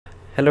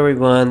Hello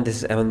everyone, this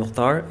is Evan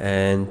Mukhtar,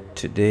 and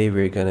today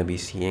we're gonna be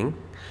seeing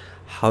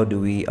how do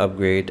we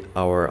upgrade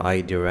our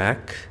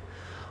iDRAC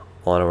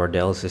on our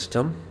Dell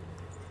system,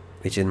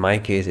 which in my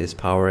case is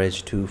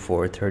PowerEdge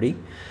 2430,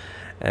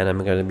 and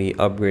I'm gonna be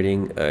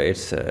upgrading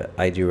its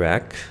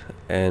iDRAC,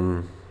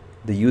 and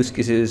the use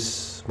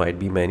cases might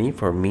be many.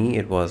 For me,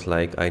 it was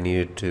like I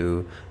needed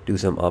to do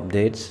some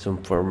updates, some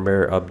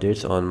firmware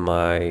updates on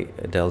my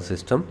Dell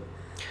system,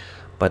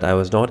 but I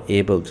was not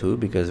able to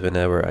because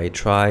whenever I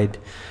tried,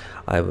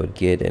 I would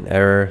get an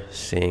error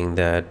saying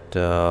that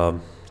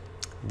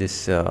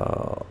this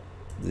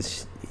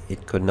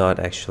it could not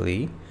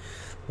actually.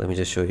 Let me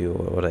just show you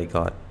what I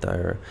got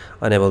there.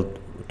 Unable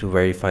to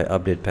verify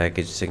update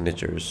package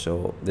signatures.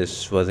 So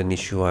this was an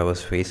issue I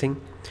was facing.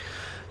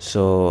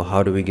 So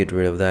how do we get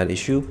rid of that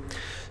issue?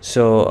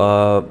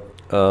 So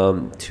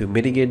to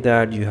mitigate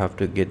that, you have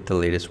to get the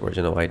latest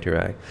version of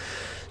iDRAC.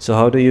 So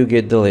how do you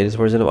get the latest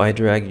version of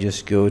iDRAC? You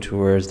just go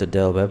towards the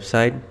Dell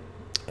website,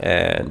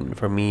 and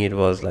for me it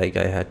was like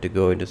I had to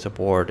go into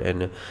support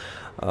and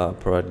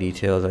product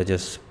details. I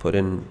just put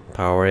in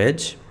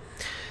PowerEdge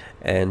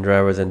and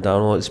drivers and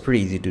download. It's pretty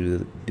easy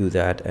to do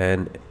that,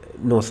 and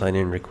no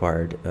sign-in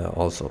required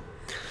also.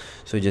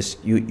 So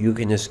you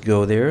can just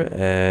go there,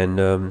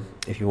 and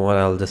if you want,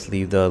 I'll just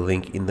leave the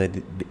link in the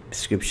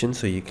description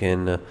so you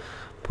can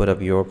put up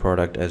your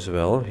product as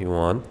well if you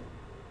want.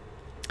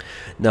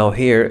 Now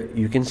here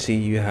you can see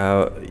you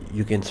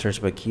can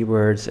search by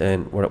keywords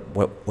and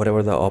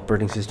whatever the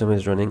operating system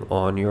is running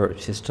on your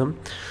system,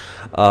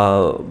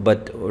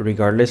 but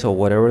regardless of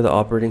whatever the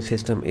operating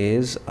system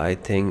is, I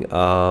think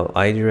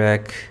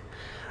iDRAC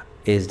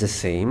is the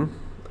same.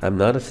 I'm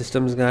not a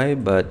systems guy,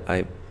 but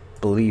I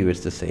believe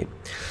it's the same.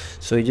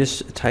 So you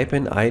just type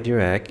in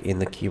iDRAC in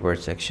the keyword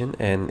section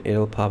and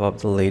it'll pop up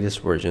the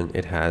latest version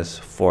it has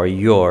for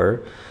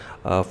your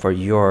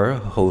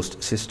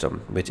host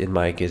system, which in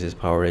my case is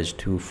PowerEdge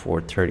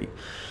 2430.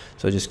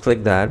 So just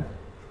click that,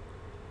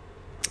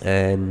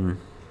 and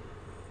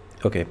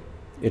okay,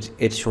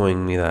 it's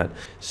showing me that.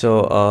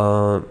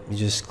 So you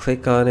just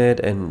click on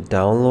it and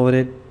download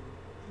it.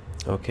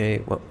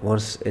 Okay,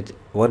 once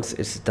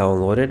it's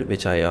downloaded,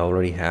 which I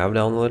already have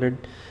downloaded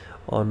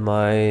on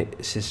my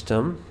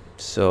system,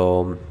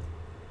 so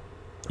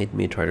it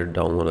may try to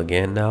download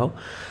again now.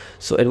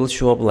 So it will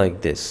show up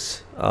like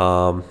this.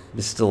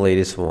 This is the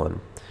latest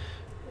one.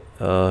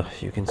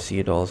 You can see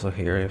it also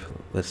here.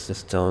 Let's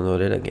just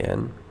download it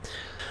again.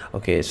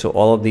 Okay, so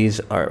all of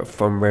these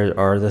firmware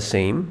are the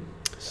same.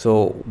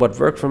 So what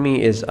worked for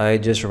me is I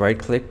just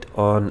right-clicked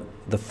on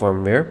the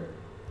firmware.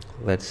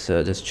 Let's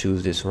just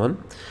choose this one,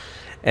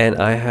 and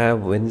I have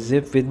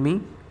WinZip with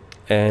me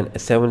and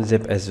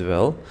 7-zip as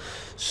well.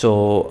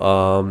 So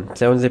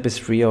 7-zip is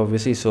free,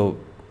 obviously, so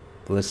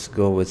let's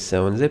go with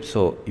 7-zip.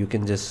 So you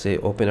can just say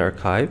open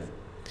archive,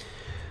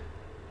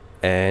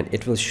 and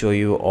it will show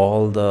you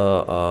all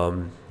the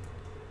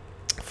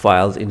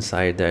files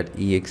inside that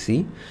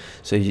exe.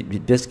 So you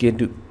just get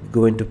to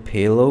go into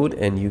payload,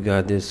 and you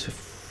got this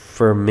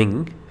firm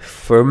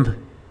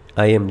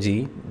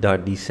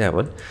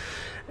img.d7,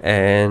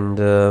 and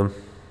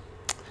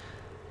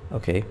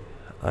okay,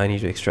 I need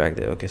to extract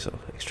it. Okay, so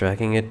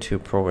extracting it to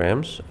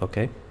programs.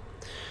 Okay,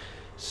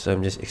 so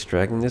I'm just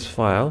extracting this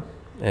file,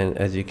 and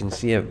as you can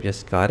see, I've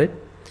just got it.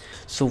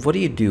 So what do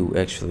you do?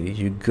 Actually,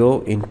 you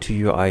go into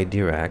your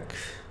iDRAC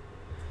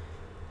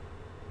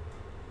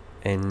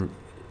and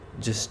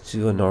just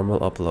do a normal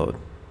upload.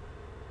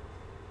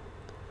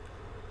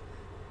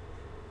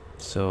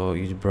 So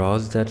you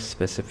browse that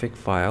specific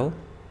file.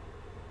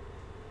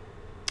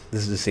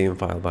 This is the same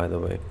file, by the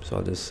way, so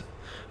I'll just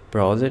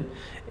browse it.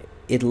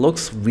 It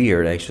looks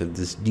weird, actually,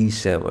 this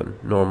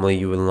D7. Normally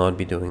you will not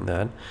be doing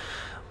that,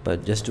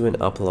 but just do an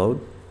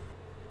upload.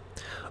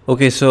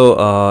 Okay, so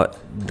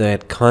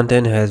that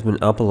content has been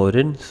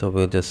uploaded, so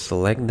we'll just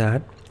select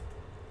that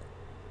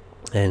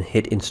and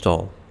hit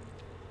install.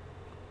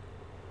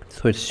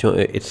 So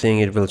it's saying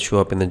it will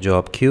show up in the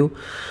job queue.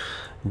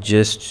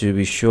 Just to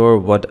be sure,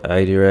 what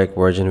iDRAC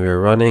version we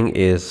are running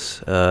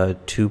is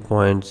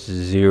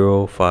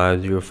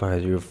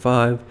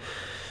 2.050505.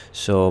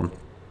 So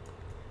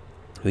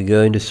we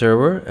go into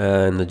server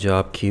and the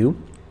job queue,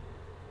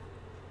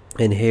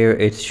 and here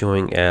it's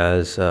showing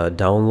as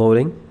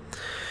downloading.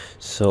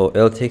 So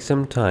it'll take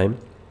some time.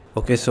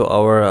 Okay, so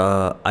our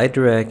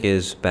iDRAC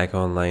is back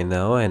online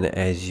now, and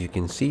as you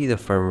can see, the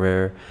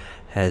firmware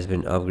has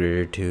been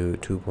upgraded to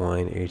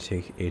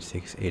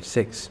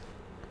 2.868686.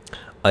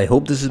 I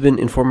hope this has been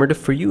informative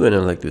for you, and I'd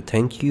like to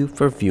thank you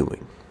for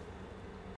viewing.